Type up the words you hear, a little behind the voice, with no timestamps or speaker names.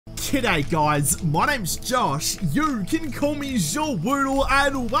G'day guys, my name's Josh, you can call me JaWoodle,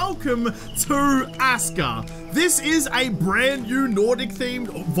 and welcome to ASKA. This is a brand new Nordic themed,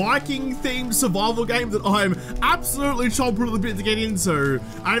 Viking themed survival game that I'm absolutely chomping at the bit to get into.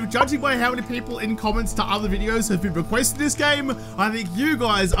 And judging by how many people in comments to other videos have been requesting this game, I think you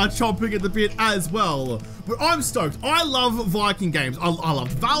guys are chomping at the bit as well. But I'm stoked. I love Viking games. I love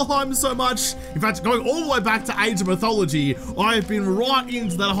VALHEIM so much. In fact, going all the way back to Age of Mythology, I've been right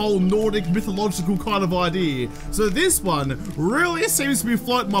into that whole Nordic mythological kind of idea. So this one really seems to be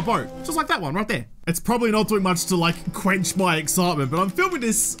floating my boat. Just like that one right there. It's probably not doing much to like quench my excitement, but I'm filming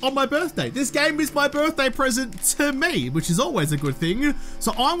this on my birthday. This game is my birthday present to me, which is always a good thing.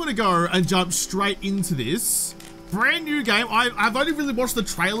 So I'm gonna go and jump straight into this. Brand new game. I've only really watched the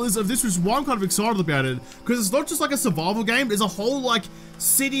trailers of this, which is why I'm kind of excited about it, because it's not just like a survival game. There's a whole like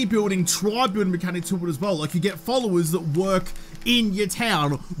city building, tribe building mechanic to it as well. Like you get followers that work in your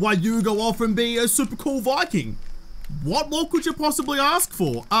town while you go off and be a super cool Viking. What more could you possibly ask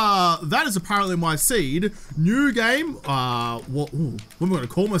for? That is apparently my seed. New game. What am I gonna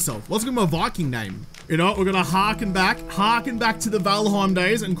call myself? What's gonna be my Viking name? You know, we're gonna harken back to the Valheim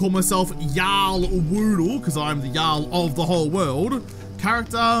days and call myself JaWoodle, because I'm the Jarl of the whole world.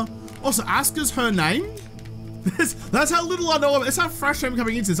 Character. Also, ASKA's her name. That's how little I know of it. That's how fresh I'm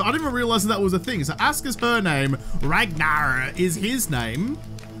coming into this. I didn't even realize that was a thing. So ASKA's her name. Ragnar is his name.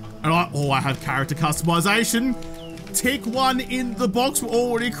 And I have character customization. Tick one in the box. We're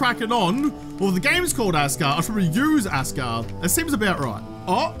already cracking on. Well, the game's called ASKA. I should probably use ASKA. That seems about right.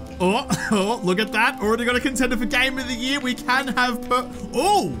 Oh, look at that. Already got a contender for Game of the Year. We can have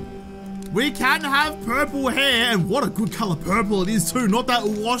we can have purple hair, and what a good color purple it is too. Not that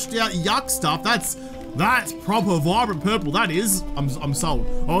washed out yuck stuff. That's proper vibrant purple. That is. I'm sold.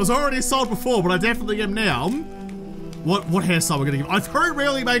 I was already sold before, but I definitely am now. What hairstyle we're gonna give? I very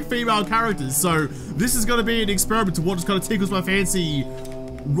rarely make female characters, so this is gonna be an experiment to what just kind of tickles my fancy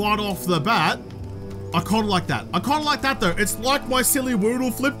right off the bat. I kind of like that. I kind of like that though. It's like my silly Woodle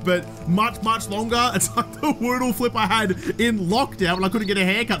flip, but much, much longer. It's like the Woodle flip I had in lockdown when I couldn't get a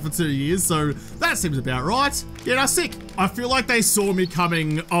haircut for 2 years, so that seems about right. Yeah, no, sick. I feel like they saw me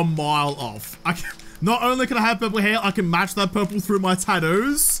coming a mile off. Not only can I have purple hair, I can match that purple through my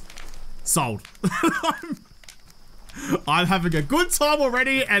tattoos. Sold. I'm having a good time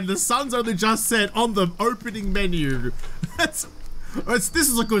already, and the sun's only just set on the opening menu. This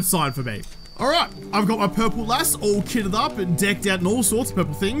is a good sign for me. All right, I've got my purple lass all kitted up and decked out in all sorts of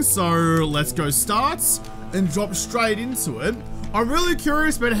purple things, so let's go start and drop straight into it. I'm really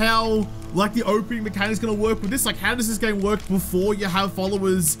curious about how like the opening mechanic is gonna work with this. Like, how does this game work before you have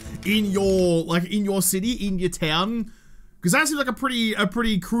followers in your city, in your town? Because that seems like a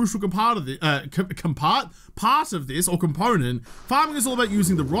pretty crucial part of this, or component. Farming is all about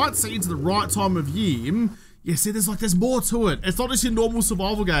using the right seeds at the right time of year. Yeah, see, there's more to it. It's not just your normal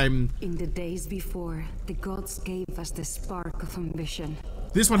survival game. In the days before, the gods gave us the spark of ambition.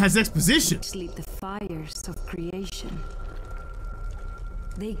 This one has exposition. Which lit the fires of creation.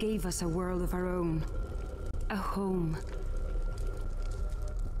 They gave us a world of our own, a home.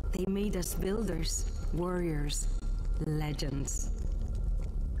 They made us builders, warriors, legends.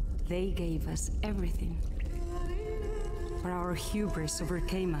 They gave us everything. But our hubris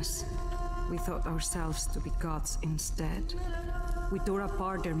overcame us. We thought ourselves to be gods instead. We tore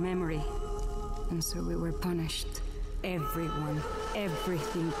apart their memory, and so we were punished. Everyone,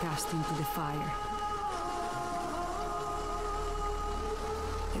 everything cast into the fire.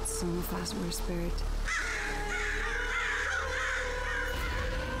 Yet some of us were spared.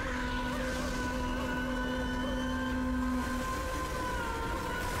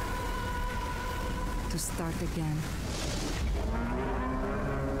 To start again.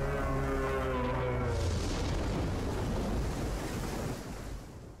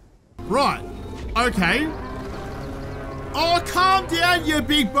 Right, okay. Oh, calm down, you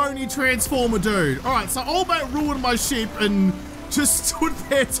big bony transformer dude. All right, so all about ruined my ship and just stood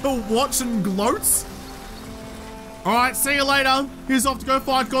there to watch and gloat. All right, see you later. He's off to go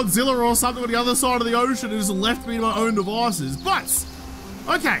fight Godzilla or something on the other side of the ocean and just left me to my own devices. But,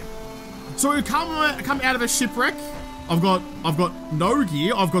 okay. So we come out of a shipwreck. I've got no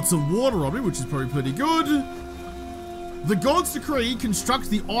gear. I've got some water on me, which is probably pretty good. The gods decree,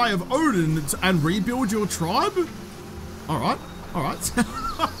 construct the Eye of Odin and rebuild your tribe. All right. I'm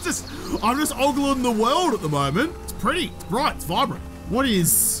just ogling the world at the moment. It's pretty, it's bright, it's vibrant. What are you?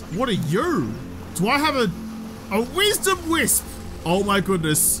 Do I have a wisdom wisp? Oh my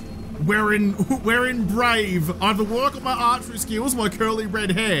goodness. We're in brave. I have to work on my archery skills, my curly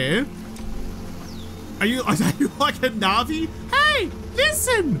red hair. Are you like a Navi? Hey,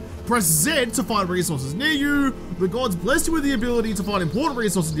 listen! Press Z to find resources near you. The gods bless you with the ability to find important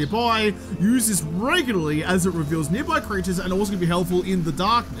resources nearby. Use this regularly as it reveals nearby creatures and also can be helpful in the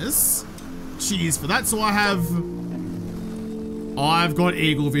darkness. Cheers for that. So I've got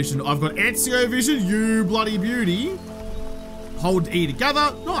eagle vision. I've got Ezio vision, you bloody beauty. Hold E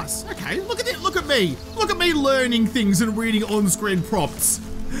together. Nice. Okay, look at it. Look at me. Look at me learning things and reading on-screen prompts.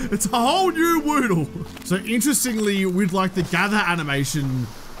 It's a whole new Woodle. So interestingly, with like the gather animation,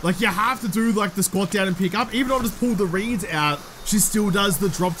 like you have to do like the squat down and pick up. Even though I just pulled the reeds out, she still does the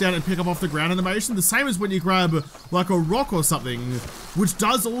drop down and pick up off the ground animation. The same as when you grab like a rock or something, which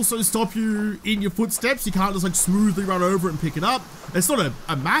does also stop you in your footsteps. You can't just like smoothly run over it and pick it up. It's not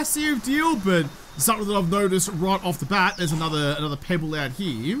a massive deal, but something that I've noticed right off the bat. There's another pebble out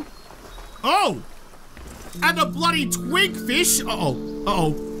here. Oh! And a bloody twig fish. Uh-oh.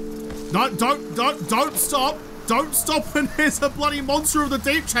 Uh-oh. No, don't stop. Don't stop when there's a bloody monster of the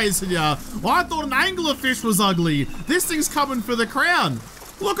deep chasing ya. I thought an anglerfish was ugly. This thing's coming for the crown.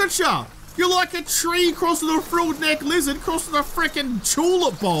 Look at ya. You're like a tree crossing a frilled neck lizard crossing a freaking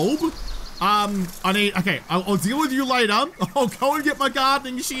tulip bulb. Okay, I'll deal with you later. I'll go and get my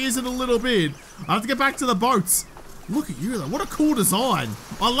gardening shears in a little bit. I have to get back to the boats. Look at you though, what a cool design.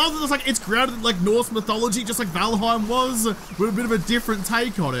 I love that it's grounded in like Norse mythology, just like Valheim was, with a bit of a different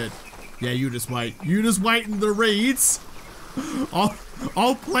take on it. Yeah, you just wait. You just wait in the reeds.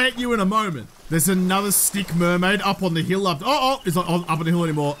 I'll plant you in a moment. There's another stick mermaid up on the hill up. It's not up on the hill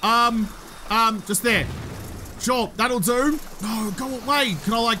anymore. Just there. Sure, that'll do. No, go away.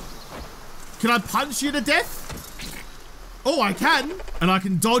 Can I punch you to death? Oh, I can. And I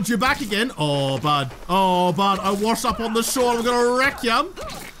can dodge you back again. Oh, bud. Oh, bud. I washed up on the shore. I'm going to wreck you.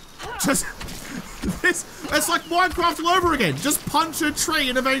 Just... It's like Minecraft all over again. Just punch a tree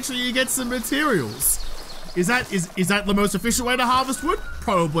and eventually you get some materials. Is that the most efficient way to harvest wood?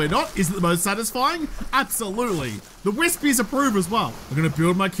 Probably not. Is it the most satisfying? Absolutely. The Wispies approve as well. I'm going to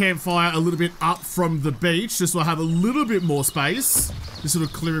build my campfire a little bit up from the beach just so I have a little bit more space. This sort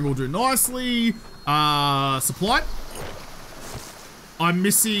of clearing will do nicely. Supply. I'm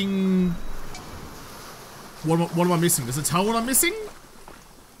missing... What am I missing? Does it tell what I'm missing?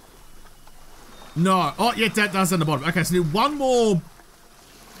 No. Oh, yeah, that does on the bottom. Okay, so I need 1 more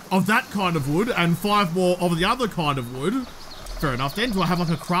of that kind of wood and 5 more of the other kind of wood. Fair enough then. Do I have like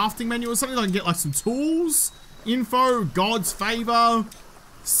a crafting menu or something? I can get like some tools, info, God's favor,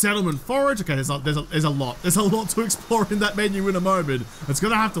 settlement forage. Okay, there's a lot. There's a lot to explore in that menu in a moment. It's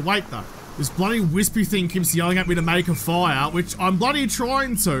gonna have to wait though. This bloody wispy thing keeps yelling at me to make a fire, which I'm bloody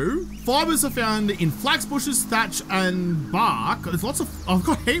trying to. Fibers are found in flax bushes, thatch, and bark. There's lots of... I've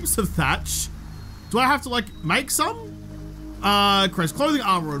got heaps of thatch. Do I have to, like, make some? Creates clothing,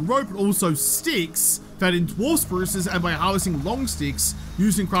 armor, and rope, and also sticks found in dwarf spruces and by harvesting long sticks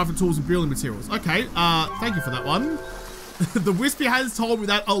using crafting tools and building materials. Okay, thank you for that one. The wispy has told me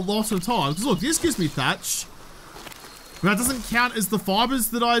that a lot of times. Because look, this gives me thatch. But that doesn't count as the fibers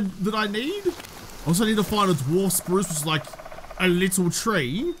that I need. I also need to find a dwarf spruce, which is like a little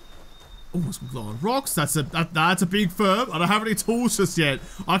tree. Oh, some glowing rocks. That's a big firm. I don't have any tools just yet.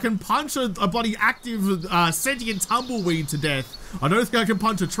 I can punch a bloody active sentient tumbleweed to death. I don't think I can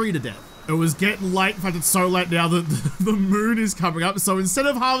punch a tree to death. It was getting late. In fact, it's so late now that the moon is coming up. So instead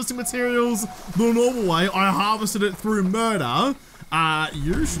of harvesting materials the normal way, I harvested it through murder.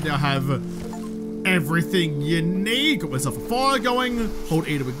 You should now have everything you need. Got myself a fire going. Hold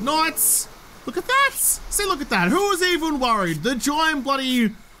E to ignite. Look at that. See, look at that. Who was even worried? The giant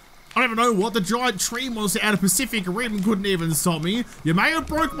bloody... I don't even know what. The giant tree monster out of Pacific Rim couldn't even stop me. You may have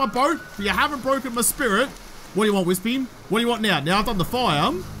broken my boat, but you haven't broken my spirit. What do you want, Wispy? What do you want now? Now I've done the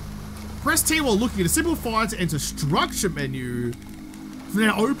fire. Press T while looking at a simple fire to enter structure menu. From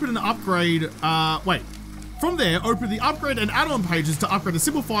there, open and upgrade. From there, open the upgrade and add-on pages to upgrade a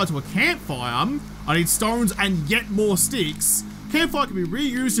simple fire to a campfire. I need stones and yet more sticks. Campfire can be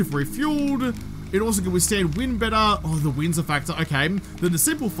reused if refueled. It also can withstand wind better. Oh, the wind's a factor. Okay. Then the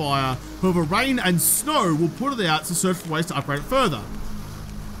simple fire. However, rain and snow will put it out to search for ways to upgrade it further.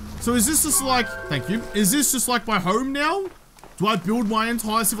 So is this just like... Thank you. Is this just like my home now? Do I build my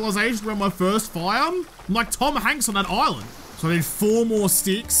entire civilization around my first fire? I'm like Tom Hanks on that island. So I need 4 more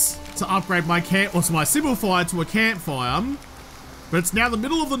sticks to upgrade my my simple fire to a campfire. But it's now the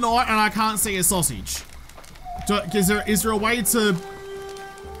middle of the night and I can't see a sausage. Is there a way to...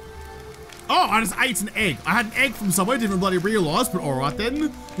 Oh, I just ate an egg. I had an egg from somewhere, didn't bloody realise, but alright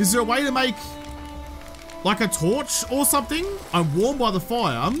then. Is there a way to make like a torch or something? I'm warm by the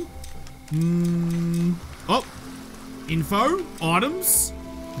fire. Oh. Info. Items.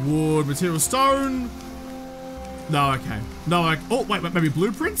 Wood, material, stone. No, okay. No, oh, wait, maybe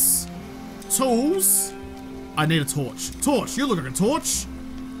blueprints? Tools? I need a torch. Torch, you look like a torch.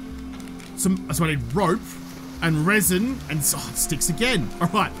 So I need rope and resin and sticks again. All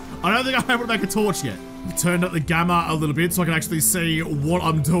right, I don't think I'm able to make a torch yet. I've turned up the gamma a little bit so I can actually see what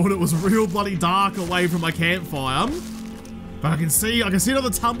I'm doing. It was real bloody dark away from my campfire. But I can see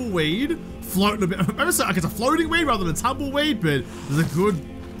another tumbleweed floating a bit. Maybe it's like it's a floating weed rather than a tumbleweed, but there's a good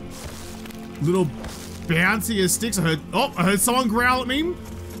little bouncy of sticks. I heard someone growl at me.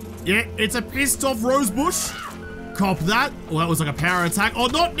 Yeah, it's a pissed off rosebush. Cop that. Well, that was like a power attack. Oh,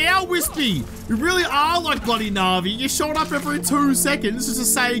 not now, Wispy. You really are like bloody Navi. You showed up every 2 seconds just to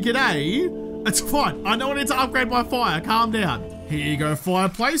say g'day. It's fine. I know I need to upgrade my fire. Calm down. Here you go,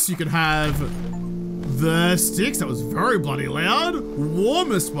 fireplace. You can have the sticks. That was very bloody loud.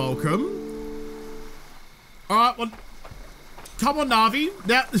 Warmest welcome. All right, well, come on, Navi.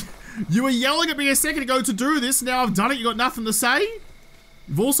 Now, you were yelling at me a second ago to do this. Now I've done it. You got nothing to say?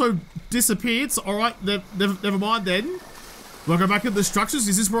 You've also disappeared. So, all right, never mind then. Will I go back into the structures?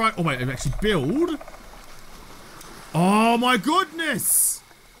 Is this where I... Oh, wait, I've actually build. Oh, my goodness.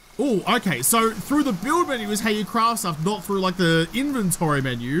 Oh, okay. So, through the build menu is how you craft stuff, not through, like, the inventory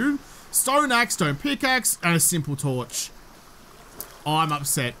menu. Stone axe, stone pickaxe, and a simple torch. I'm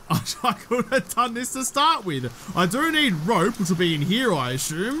upset. I could have done this to start with. I do need rope, which will be in here, I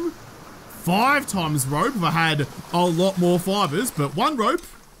assume. 5 times rope if I had a lot more fibers, but 1 rope.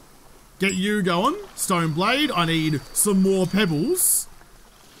 Get you going. Stone blade. I need some more pebbles.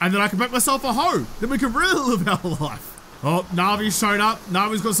 And then I can make myself a hoe. Then we can really live our life. Oh, Navi's shown up.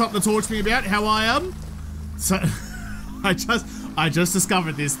 Navi's got something to talk to me about, how I am. So, I just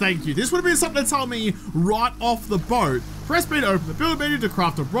discovered this, thank you. This would have been something to tell me right off the boat. Press B to open the build menu to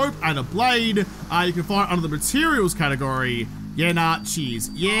craft a rope and a blade. You can find it under the materials category. Yeah, nah, cheers.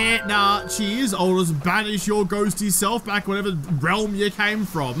 Yeah, nah, cheers. I'll just banish your ghosty self back whatever realm you came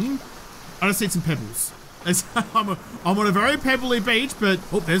from. I just need some pebbles. I'm on a very pebbly beach, but,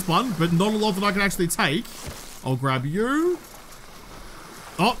 oh, there's one, but not a lot that I can actually take. I'll grab you.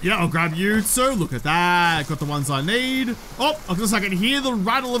 Oh, yeah, I'll grab you too. Look at that. Got the ones I need. Oh, I can hear the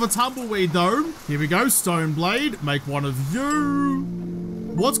rattle of a tumbleweed though. Here we go. Stone blade. Make one of you.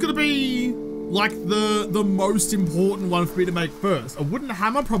 What's going to be like the most important one for me to make first? A wooden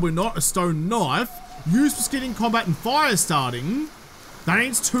hammer? Probably not. A stone knife. Used for skinning, combat, and fire starting. That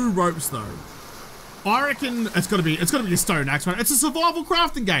needs 2 ropes though. I reckon it's got to be a stone axe, right? It's a survival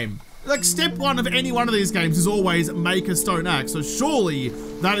crafting game. Like, step 1 of any one of these games is always make a stone axe. So surely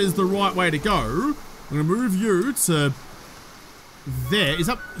that is the right way to go. I'm gonna move you to there.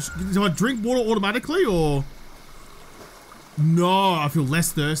 Do I drink water automatically or? No, I feel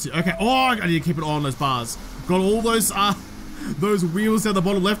less thirsty. Okay. Oh, I need to keep it on those bars. Got all those wheels down the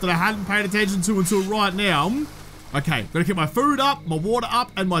bottom left that I hadn't paid attention to until right now. Okay, gotta keep my food up, my water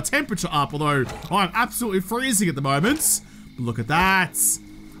up, and my temperature up. Although I'm absolutely freezing at the moment. Look at that.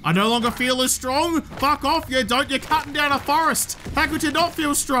 I no longer feel as strong. Fuck off, you don't. You're cutting down a forest. How could you not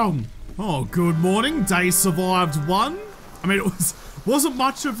feel strong? Oh, good morning. Day survived 1. I mean, it wasn't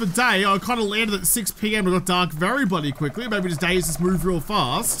much of a day. I kind of landed at 6 PM. It got dark very bloody quickly. Maybe this days just moved real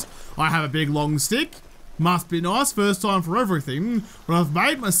fast. I have a big long stick. Must be nice. First time for everything. But I've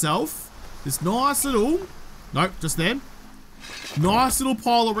made myself this nice little... Nope, just there. Nice little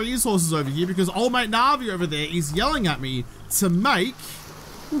pile of resources over here because old mate Navi over there is yelling at me to make...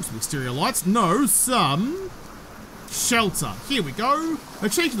 Ooh, some exterior lights. No, some shelter. Here we go. A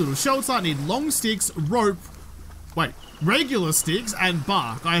cheeky little shelter. I need long sticks, rope, wait, regular sticks, and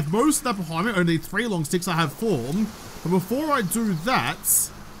bark. I have most of that behind me. I only need 3 long sticks. I have 4. But before I do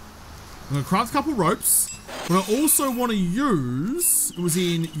that, I'm going to craft a couple ropes. But I also want to use, it was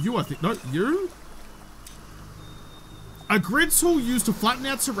in you, I think. No, you. A grid tool used to flatten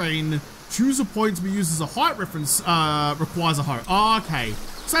out terrain. Choose a point to be used as a height reference. Requires a hoe. Oh, okay.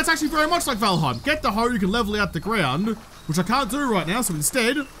 So that's actually very much like Valheim. Get the hoe, you can level out the ground, which I can't do right now. So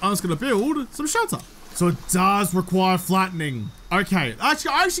instead, I'm just going to build some shelter. So it does require flattening. Okay.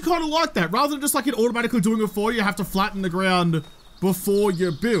 Actually, I actually kind of like that. Rather than just like it automatically doing it for you, you have to flatten the ground before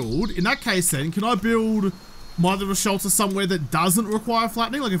you build. In that case then, can I build my little shelter somewhere that doesn't require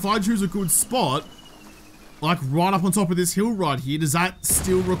flattening? Like if I choose a good spot, like right up on top of this hill right here, does that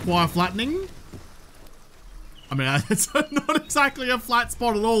still require flattening? I mean, it's not exactly a flat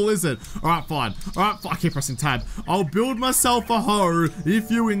spot at all, is it? All right, fine. All right, I keep pressing tab. I'll build myself a hoe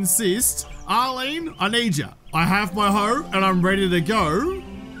if you insist. Arlene, I need you. I have my hoe and I'm ready to go.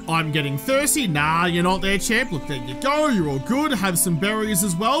 I'm getting thirsty. Nah, you're not there, champ. Look, there you go. You're all good. Have some berries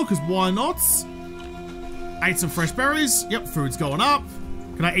as well, because why not? Ate some fresh berries. Yep, food's going up.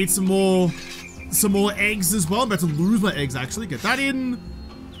 Can I eat some more some more eggs as well. I'm about to lose my eggs, actually. Get that in.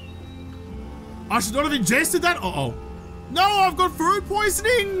 I should not have ingested that. Uh-oh. No, I've got food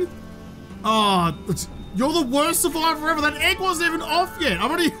poisoning. Oh, you're the worst survivor ever. That egg wasn't even off yet.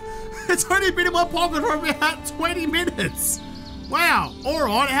 It's only been in my pocket for about 20 minutes. Wow. All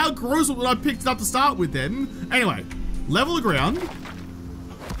right. How gross would I picked it up to start with then? Anyway, level the ground.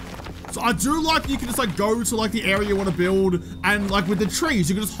 So I do like you can just like go to like the area you want to build, and like with the trees,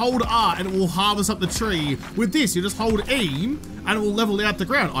 you can just hold R and it will harvest up the tree. With this, you just hold E and it will level out the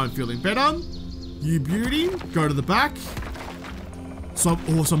ground. I'm feeling better. You beauty. Go to the back. So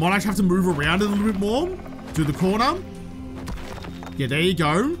I might actually have to move around a little bit more. Do the corner. Yeah, there you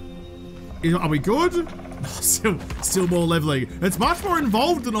go. Are we good? Still more leveling. It's much more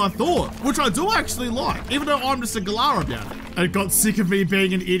involved than I thought, which I do actually like, even though I'm just a galar about it. It got sick of me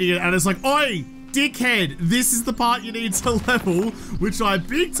being an idiot, and it's like, oi, dickhead, this is the part you need to level, which I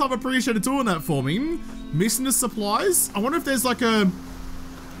big time appreciated doing that for me. Missing the supplies. I wonder if there's like a,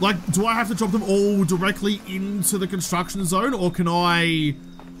 do I have to drop them all directly into the construction zone, or can I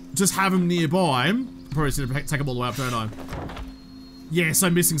just have them nearby? Probably just gonna take them all the way up, don't I? Yeah, so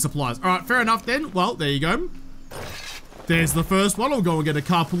missing supplies. All right, fair enough then. Well, there you go. There's the first one. I'll go and get a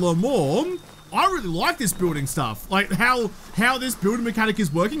couple of more. I really like this building stuff. Like how this building mechanic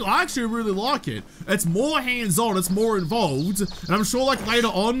is working. I actually really like it. It's more hands-on, it's more involved. And I'm sure like later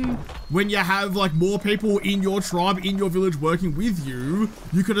on, when you have like more people in your tribe, in your village working with you,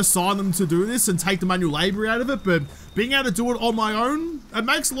 you could assign them to do this and take the manual labor out of it. But being able to do it on my own, it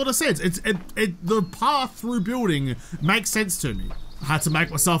makes a lot of sense. The path through building makes sense to me. I had to make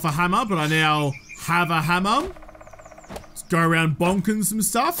myself a hammer, but I now have a hammer. Let's go around bonking some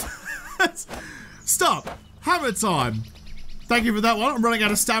stuff. Stop. Hammer time. Thank you for that one. I'm running out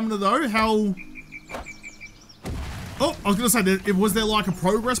of stamina though. How... Oh, I was going to say, was there like a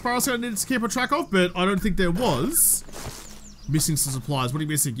progress bar I needed to keep a track of? But I don't think there was. Missing some supplies. What are you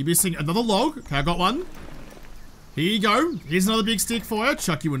missing? You're missing another log. Okay, I got one. Here you go. Here's another big stick for you.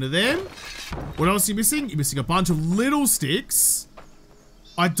 Chuck you into there. What else are you missing? You're missing a bunch of little sticks.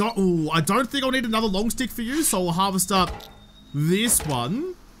 I don't think I'll need another long stick for you, so I'll harvest up this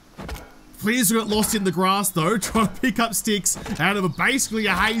one. Please don't get lost in the grass though. Trying to pick up sticks out of basically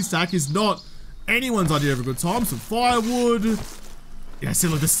a haystack is not anyone's idea of a good time. Some firewood. Yeah, see,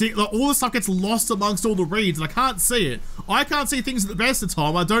 look, all the stuff gets lost amongst all the reeds and I can't see it. I can't see things at the best of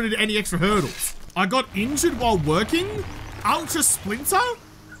time. I don't need any extra hurdles. I got injured while working. Ultra splinter?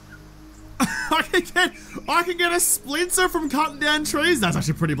 I can get a splinter from cutting down trees. That's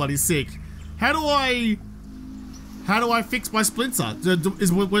actually pretty bloody sick. How do I fix my splinter?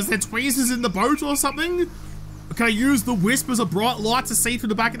 Was there tweezers in the boat or something? Can I use the wisp as a bright light to see through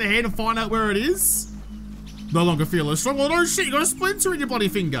the back of the head and find out where it is? No longer feel as strong. Oh no shit, you got a splinter in your bloody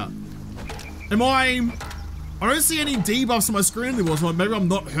finger. I don't see any debuffs on my screen anymore, so maybe I'm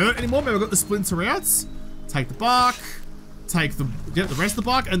not hurt anymore. Maybe I got the splinter out. Take the bark. Get the rest of the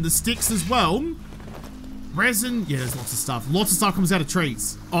bark and the sticks as well. Resin, yeah, there's lots of stuff. Lots of stuff comes out of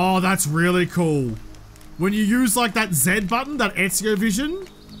trees. Oh, that's really cool. When you use like that Z button, that Ezio vision,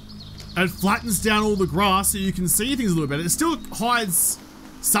 it flattens down all the grass so you can see things a little better. It still hides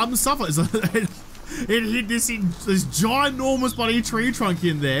some stuff. It hid this ginormous bloody tree trunk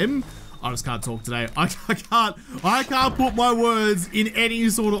in there. I just can't talk today. I can't put my words in any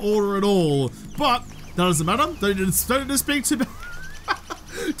sort of order at all. But that doesn't matter. Don't need to speak too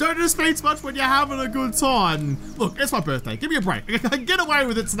don't need to speak too much when you're having a good time. Look, it's my birthday. Give me a break. I can get away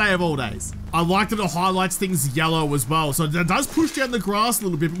with it today of all days. I like that it highlights things yellow as well. So it does push down the grass a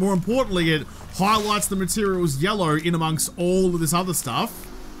little bit, but more importantly, it highlights the materials yellow in amongst all of this other stuff.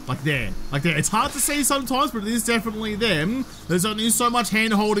 Like there. It's hard to see sometimes, but it is definitely them. There's only so much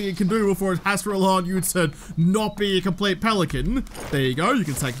hand holding it can do before it has to rely on you to not be a complete pelican. There you go. You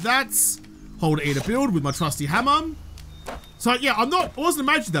can take that. Hold E to build with my trusty hammer. So yeah, I wasn't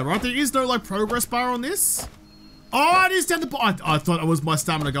imagining that, right? There is no like progress bar on this. Oh, it is down the bottom. I thought it was my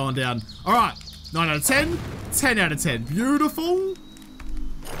stamina going down. All right, 9 out of 10, 10 out of 10. Beautiful.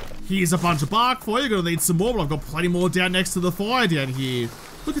 Here's a bunch of bark for you. Gonna need some more, but I've got plenty more down next to the fire down here.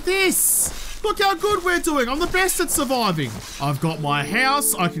 Look at this. Look how good we're doing. I'm the best at surviving. I've got my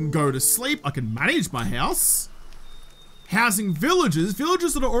house. I can go to sleep. I can manage my house. Housing villagers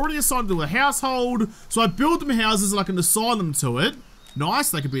that are already assigned to a household. So I build them houses and I can assign them to it. Nice,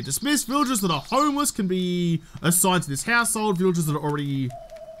 they can be dismissed. Villagers that are homeless can be assigned to this household. Villagers that already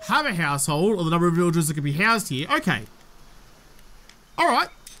have a household, or the number of villagers that can be housed here. Okay. All right,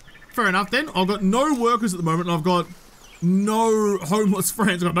 fair enough then. I've got no workers at the moment, and I've got no homeless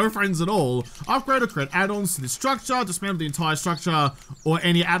friends. I've got no friends at all. Upgrade or create add-ons to this structure. Dismantle the entire structure or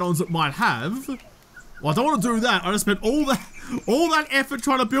any add-ons it might have. Well, I don't want to do that. I just spent all that effort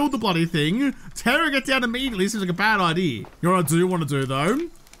trying to build the bloody thing. Tearing it down immediately seems like a bad idea. You know what I do want to do though?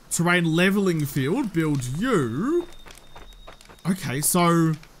 Terrain leveling field. Build you. Okay,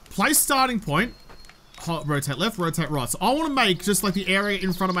 so place starting point. Rotate left, rotate right. So I want to make just like the area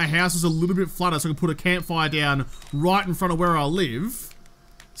in front of my house is a little bit flatter so I can put a campfire down right in front of where I live.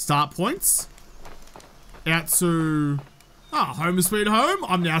 Start points. Out to... home sweet home.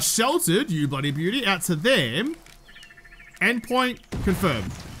 I'm now sheltered, you bloody beauty. Out to them. Endpoint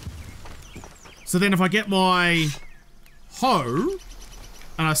confirmed. So then if I get my hoe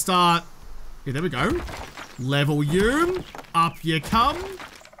and I start... Yeah, there we go. Level you. Up you come.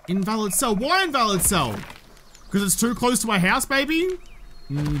 Invalid cell. Why invalid cell? Because it's too close to my house, baby?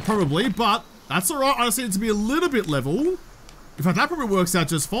 Probably, but that's alright. I just need it to be a little bit level. In fact, that probably works out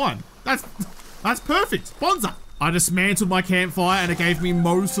just fine. That's perfect. Bonza. I dismantled my campfire and it gave me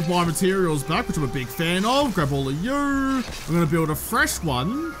most of my materials back, which I'm a big fan of. Grab all of you. I'm going to build a fresh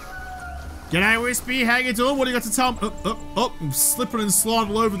one. G'day, Wispy. How you doing? What do you got to tell me? I'm slipping and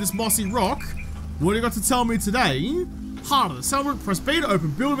sliding all over this mossy rock. What do you got to tell me today? Heart of the Settlement, press B to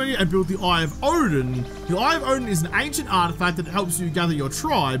open build menu and build the Eye of Odin. The Eye of Odin is an ancient artifact that helps you gather your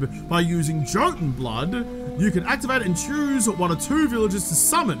tribe by using Jotun blood. You can activate and choose one or two villages to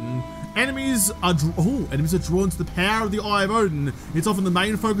summon. Enemies are drawn to the power of the Eye of Odin. It's often the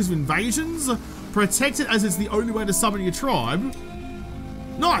main focus of invasions. Protect it as it's the only way to summon your tribe.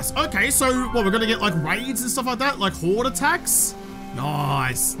 Nice. Okay, so what, we're gonna get like raids and stuff like that, like horde attacks?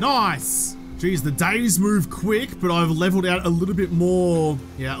 Nice, nice. Geez, the days move quick, but I've leveled out a little bit more.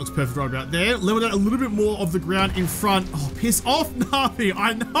 Yeah, that looks perfect right about there. Leveled out a little bit more of the ground in front. Oh, piss off, Navi.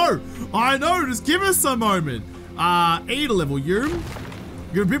 I know. Just give us a moment. E to level you.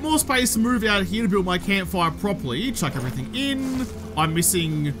 Get a bit more space to move out here to build my campfire properly. Chuck everything in. I'm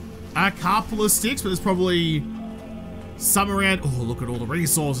missing a couple of sticks, but there's probably some around. Oh, look at all the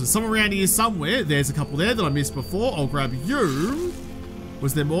resources. Some around here somewhere. There's a couple there that I missed before. I'll grab you.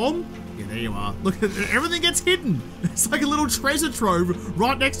 Was there more? Yeah, there you are. Look, everything gets hidden. It's like a little treasure trove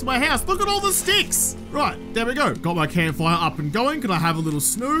right next to my house. Look at all the sticks. Right, there we go. Got my campfire up and going. Can I have a little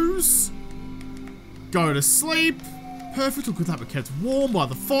snooze? Go to sleep. Perfect. Look at that. We're kept warm by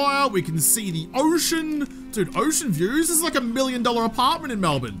the fire. We can see the ocean. Dude, ocean views. This is like $1 million apartment in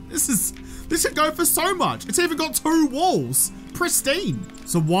Melbourne. This could go for so much. It's even got 2 walls. Pristine.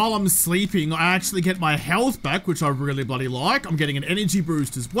 So while I'm sleeping, I actually get my health back, which I really bloody like. I'm getting an energy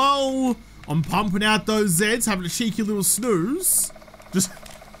boost as well. I'm pumping out those Zeds, having a cheeky little snooze. Just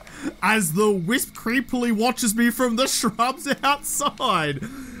as the wisp creepily watches me from the shrubs outside.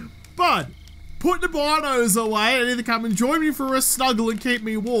 But put the binos away and either come and join me for a snuggle and keep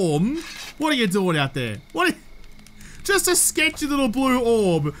me warm. What are you doing out there? Just a sketchy little blue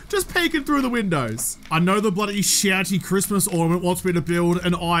orb, just peeking through the windows. I know the bloody shouty Christmas ornament wants me to build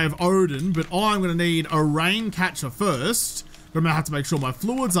an Eye of Odin, but I'm gonna need a rain catcher first. I'm gonna have to make sure my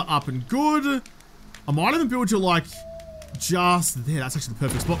fluids are up and good. I might even build you like just there. That's actually the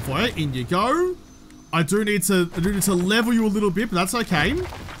perfect spot for you. In you go. I do need to level you a little bit, but that's okay.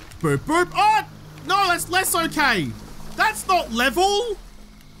 Boop, boop. Oh, no, that's less okay. That's not level.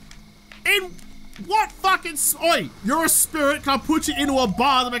 What fucking... Oi, you're a spirit. Can I put you into a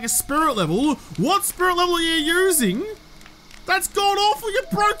bar to make a spirit level? What spirit level are you using? That's gone awful. You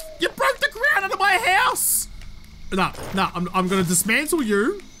broke the ground under my house. No, I'm gonna dismantle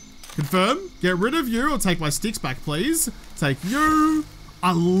you. Confirm. Get rid of you. I'll take my sticks back, please. Take you.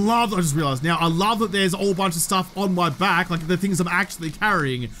 I just realized now, I love that there's a whole bunch of stuff on my back, like the things I'm actually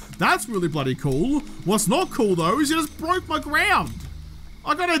carrying. That's really bloody cool. What's not cool though is you just broke my ground.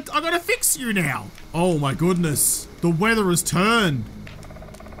 I gotta fix you now. Oh my goodness. The weather has turned.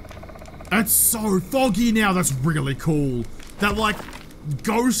 It's so foggy now. That's really cool. That like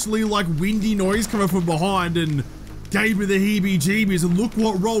ghostly, like windy noise coming from behind and gave me the heebie-jeebies, and look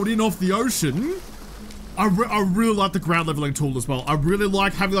what rolled in off the ocean. I really like the ground leveling tool as well. I really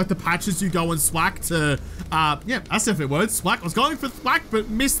like having like the patches you go and slack to, yeah, that's definitely a word, slack. I was going for slack, but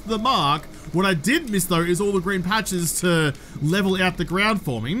missed the mark. What I did miss though is all the green patches to level out the ground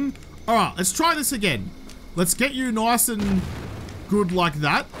for me. All right, let's try this again. Let's get you nice and good like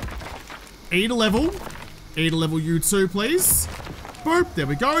that. E to level you too, please. Boop, there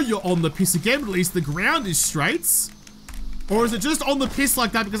we go. You're on the piss again, but at least the ground is straight. Or is it just on the piss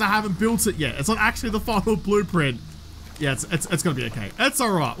like that because I haven't built it yet? It's not actually the final blueprint. Yeah, it's gonna be okay. It's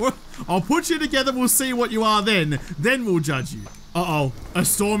all right. I'll put you together. We'll see what you are then. Then we'll judge you. Uh-oh. A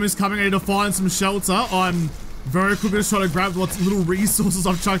storm is coming. I need to find some shelter. I'm very quickly just trying to grab what little resources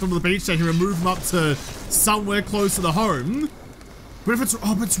I've chucked onto the beach deck here and move them up to somewhere closer to home. But if it's,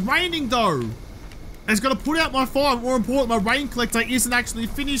 oh, but it's raining though. It's gonna put out my fire. More important, my rain collector isn't actually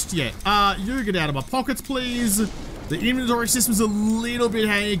finished yet. You get out of my pockets, please. The inventory system's a little bit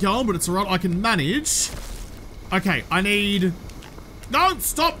hanging going, but it's alright, I can manage. Okay, I need... No,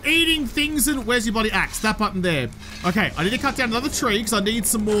 stop eating things and... Where's your bloody axe? That button there. Okay, I need to cut down another tree because I need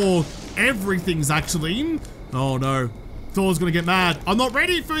some more everything's actually. Oh no. Thor's gonna get mad. I'm not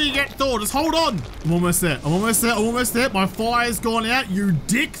ready for you yet, Thor. Just hold on. I'm almost there. I'm almost there. I'm almost there. My fire's gone out. You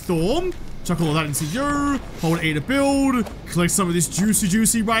dick, Thor. Chuck all of that into you. Hold E to build. Collect some of this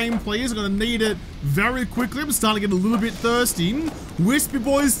juicy rain, please. I'm gonna need it very quickly. I'm starting to get a little bit thirsty. Wispy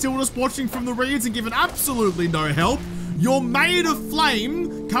boy's still just watching from the reeds and giving absolutely no help. You're made of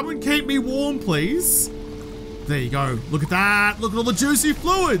flame. Come and keep me warm, please. There you go. Look at that. Look at all the juicy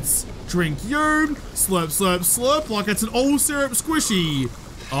fluids. Drink you. Slurp, slurp, slurp like it's an all syrup squishy.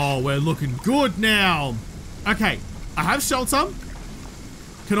 Oh, we're looking good now. Okay, I have shelter.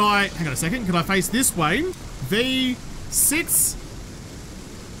 Can I, hang on a second, can I face this way? V sits.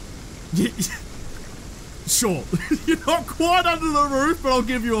 Yeah, sure, you're not quite under the roof, but I'll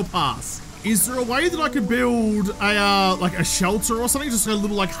give you a pass. Is there a way that I could build a, like a shelter or something? Just a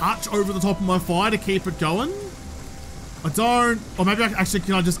little like hutch over the top of my fire to keep it going? I don't, or maybe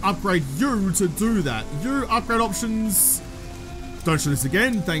can I just upgrade you to do that? You, upgrade options. Don't show this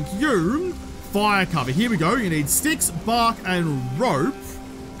again, thank you. Fire cover, here we go. You need sticks, bark, and rope.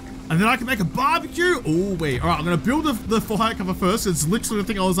 And then I can make a barbecue. Oh, wait. All right, I'm going to build the fire cover first. It's literally the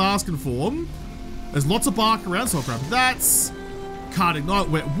thing I was asking for. There's lots of bark around, so I'll grab that. Can't ignite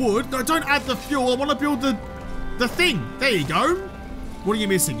wet wood. No, don't add the fuel. I want to build the thing. There you go. What are you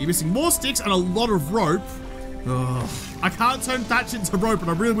missing? You're missing more sticks and a lot of rope. Ugh. I can't turn thatch into rope, and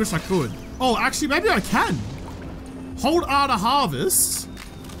I really wish I could. Oh, actually, maybe I can. Hold R to harvest.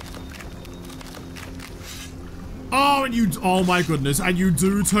 Oh, and you, oh my goodness, and you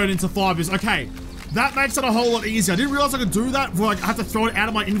do turn into fibers. Okay, that makes it a whole lot easier. I didn't realize I could do that, where like, I have to throw it out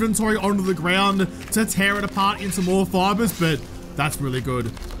of my inventory onto the ground to tear it apart into more fibers, but that's really good.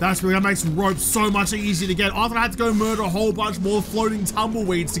 That makes rope so much easier to get. I thought I had to go murder a whole bunch more floating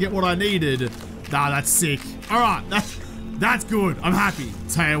tumbleweeds to get what I needed. Nah, that's sick. All right, that's good. I'm happy.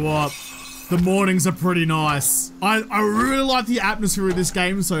 Tell you what. The mornings are pretty nice. I really like the atmosphere of this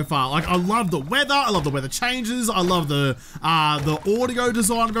game so far. Like, I love the weather. I love the weather changes. I love the audio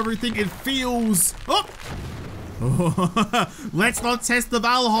design of everything. It feels... Oh! Let's not test the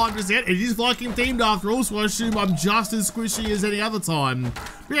VALHEIM just yet. It is Viking themed after all, so I assume I'm just as squishy as any other time.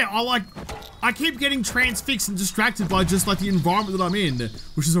 But yeah, I keep getting transfixed and distracted by just like the environment that I'm in,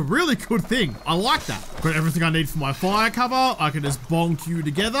 which is a really good thing. I like that. Got everything I need for my fire cover. I can just bonk you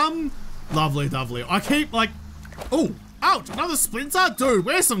together. Lovely, lovely. I keep like, oh, ouch, another splinter? Dude,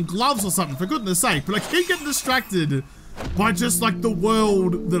 wear some gloves or something, for goodness sake. But I keep getting distracted by just like the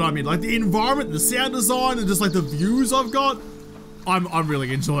world that I'm in. Like the environment, the sound design, and just like the views I've got. I'm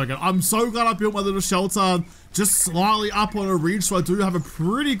really enjoying it. I'm so glad I built my little shelter just slightly up on a ridge, so I do have a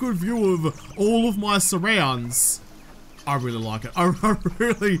pretty good view of all of my surrounds. I really like it. I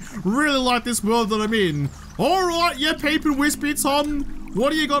really, really like this world that I'm in. All right, yeah, peeping wispy, Tom.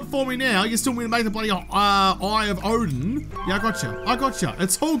 What do you got for me now? You still want me to make the bloody Eye of Odin? Yeah, I gotcha.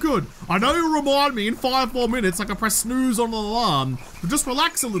 It's all good. I know you'll remind me in 5 more minutes. I can press snooze on the alarm, but just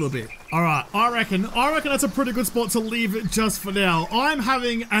relax a little bit. All right, I reckon that's a pretty good spot to leave it just for now. I'm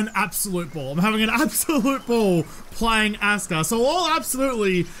having an absolute ball. I'm having an absolute ball playing ASKA, so I'll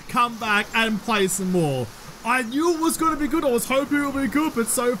absolutely come back and play some more. I knew it was going to be good. I was hoping it would be good, but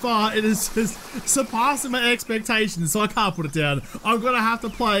so far it is just surpassing my expectations, so I can't put it down. I'm going to have to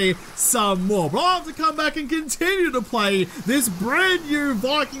play some more, but I'll have to come back and continue to play this brand new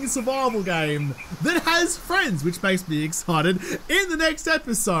Viking survival game that has friends, which makes me excited in the next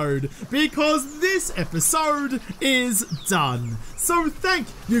episode, because this episode is done. So thank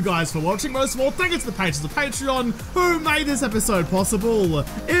you guys for watching. Most of all, thank you to the patrons of Patreon who made this episode possible.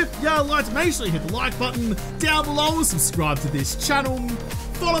 If you liked, make sure you hit the like button down below, subscribe to this channel,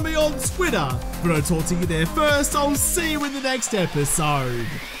 follow me on Twitter. But I'll talk to you there first. I'll see you in the next episode.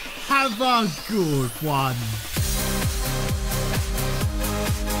 Have a good one.